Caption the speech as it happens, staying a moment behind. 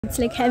It's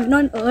like heaven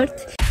on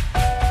earth.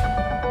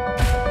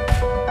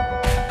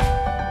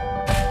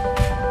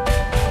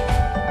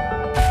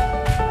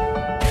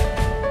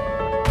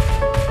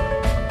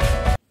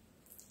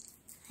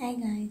 Hi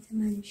guys,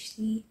 I'm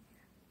Anushree.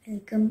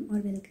 Welcome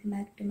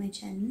back to my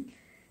channel.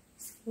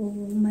 So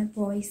my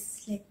voice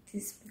is like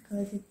this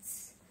because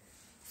it's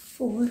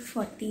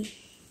 4:40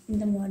 in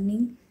the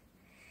morning,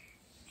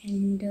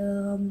 and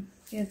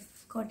we have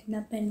gotten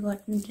up and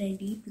gotten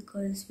ready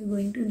because we're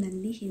going to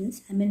Nandi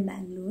Hills. I'm in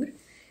Bangalore,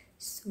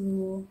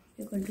 so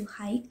we're going to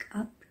hike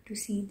up to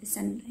see the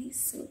sunrise.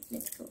 So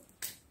let's go.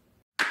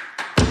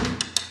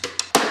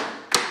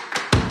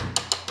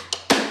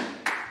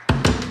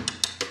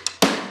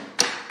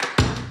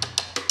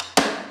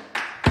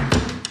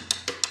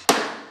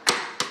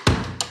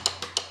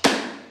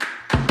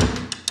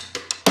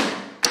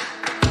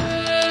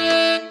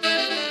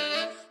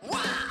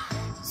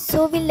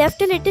 So we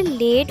left a little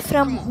late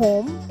from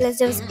home, plus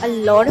there was a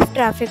lot of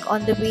traffic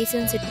on the way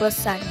since it was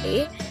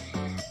Sunday.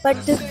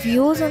 But the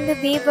views on the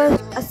way were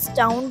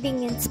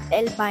astounding and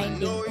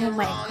spellbinding. Oh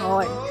my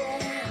god.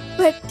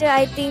 But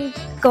I think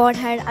God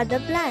had other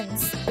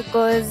plans,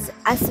 because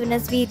as soon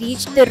as we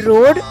reached the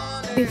road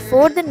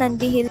before the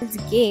Nandi Hills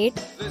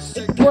gate,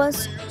 it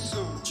was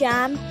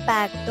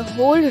jam-packed. The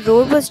whole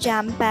road was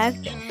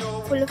jam-packed,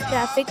 full of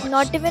traffic,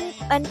 not even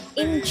an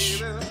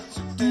inch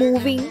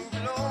moving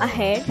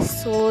ahead.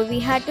 So we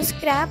had to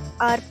scrap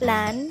our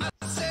plan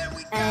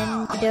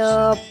and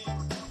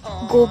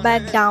go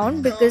back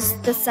down because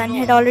the sun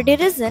had already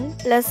risen,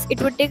 plus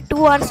it would take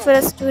 2 hours for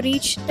us to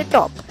reach the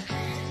top.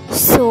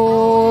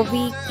 So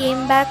we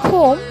came back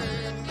home,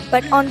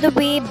 but on the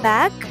way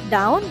back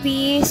down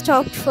we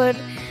stopped for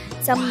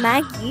some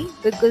Maggie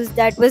because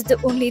that was the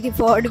only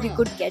reward we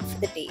could get for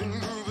the day.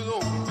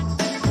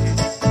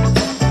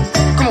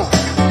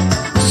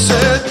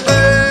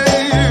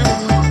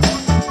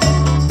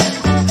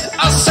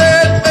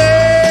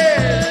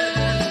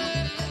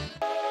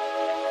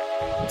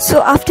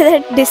 So after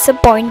that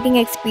disappointing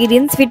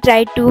experience, we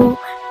tried to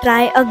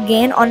try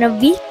again on a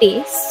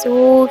weekday.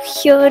 So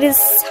here is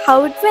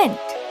how it went.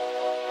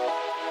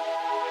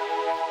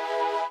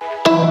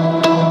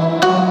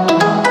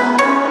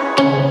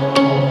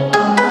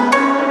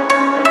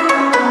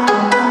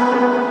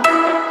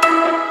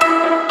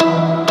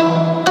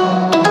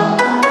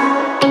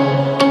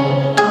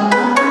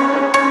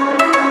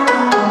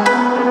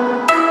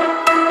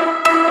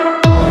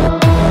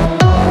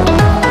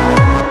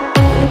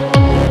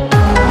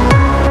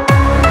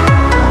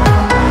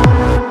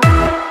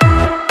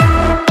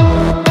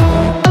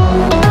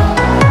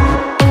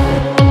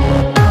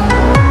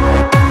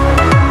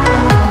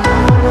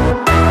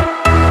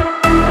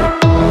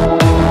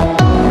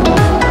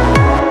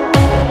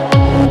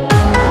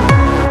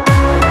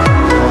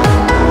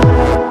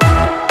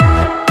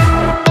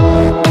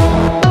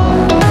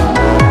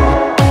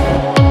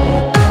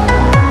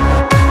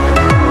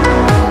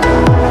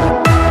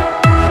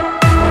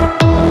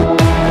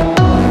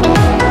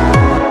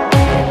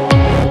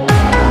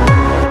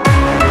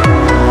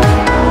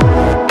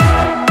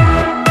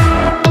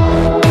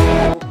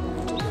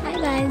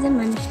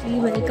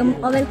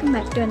 Welcome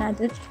back to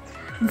another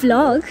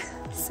vlog.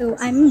 So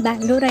I'm in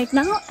Bangalore right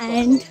now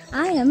and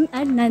I am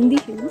at Nandi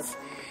Hills.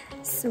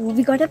 So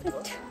we got up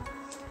at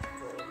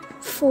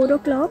 4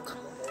 o'clock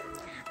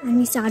and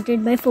we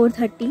started by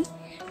 4:30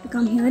 to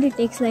come here. It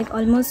takes like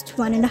almost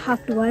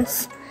 1.5 to 2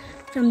 hours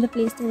from the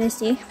place that I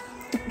stay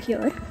to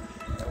here,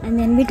 and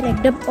then we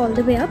trekked up all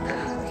the way up,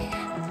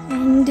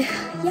 and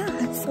yeah,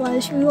 so I'll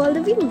show you all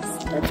the views.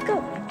 Let's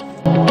go.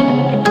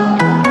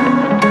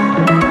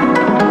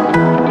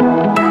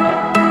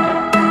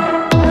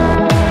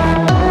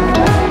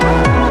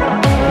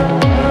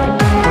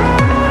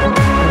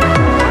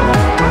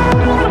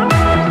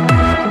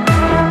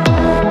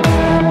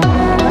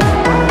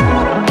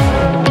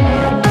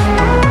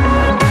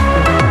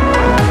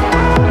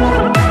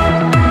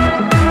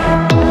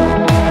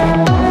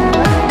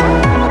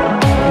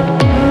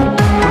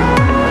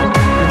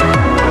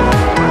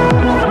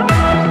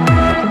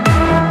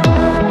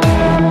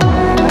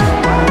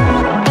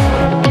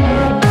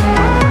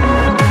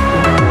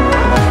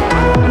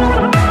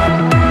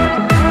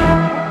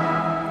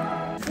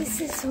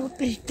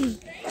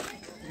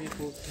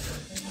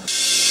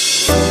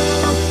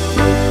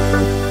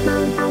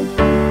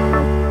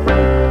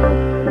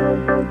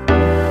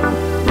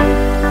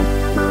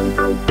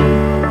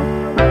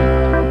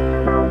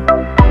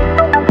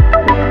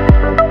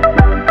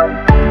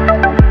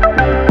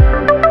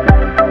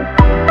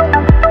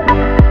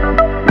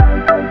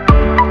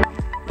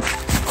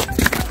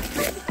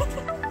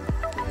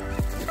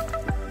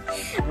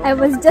 I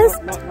was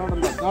just not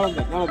on that.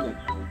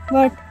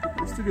 What?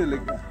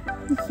 Like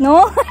that.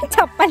 No,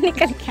 chappal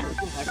nikal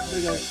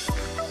gaya.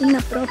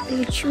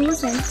 Inappropriate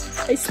shoes and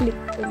I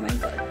slipped. Oh my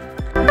god.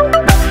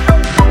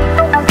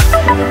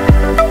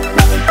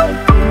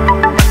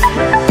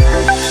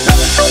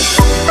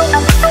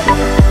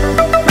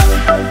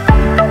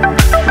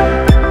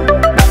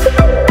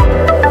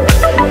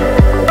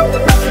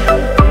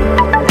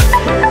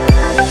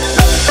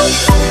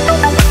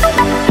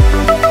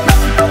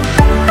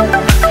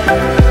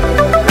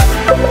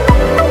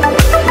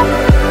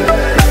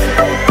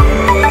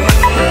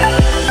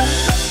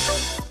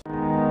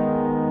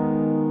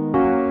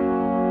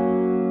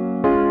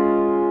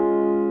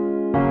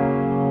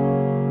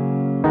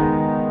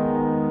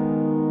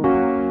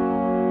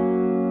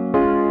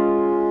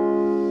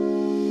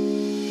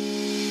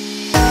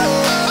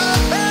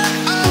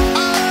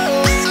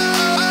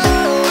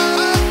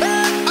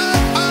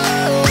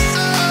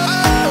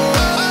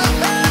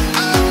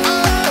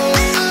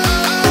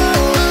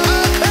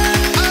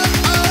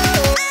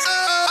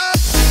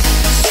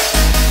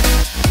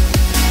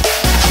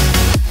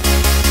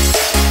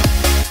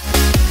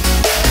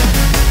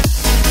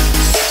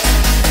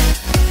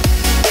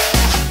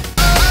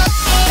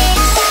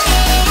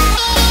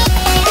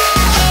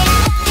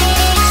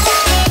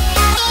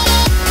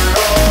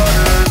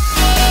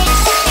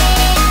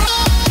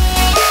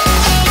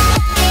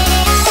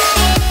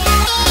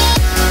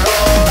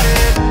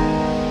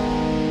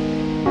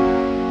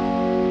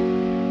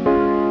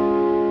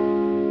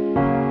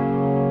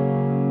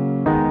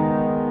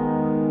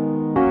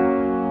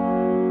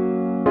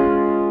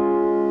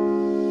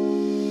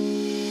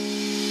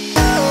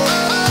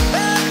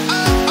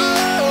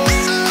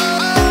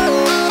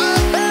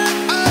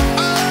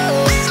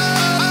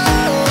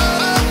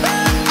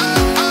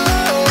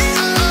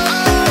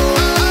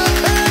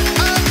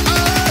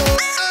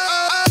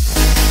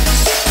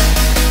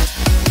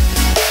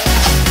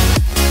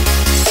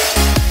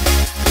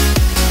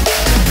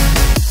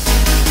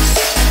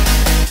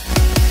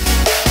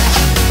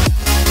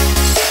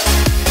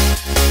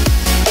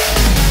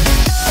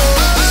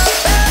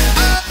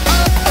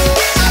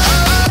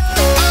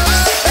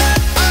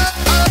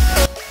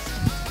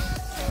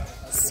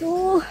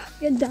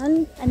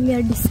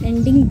 are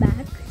descending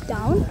back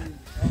down,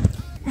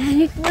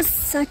 and it was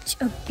such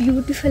a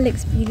beautiful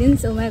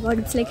experience. Oh my god,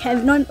 it's like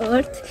heaven on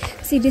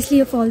earth. Seriously,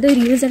 of all the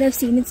reels that I've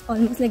seen, it's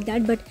almost like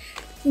that. But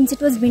since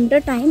it was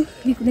winter time,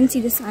 we couldn't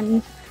see the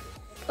sun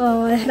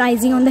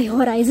rising on the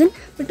horizon,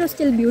 but it was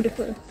still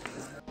beautiful.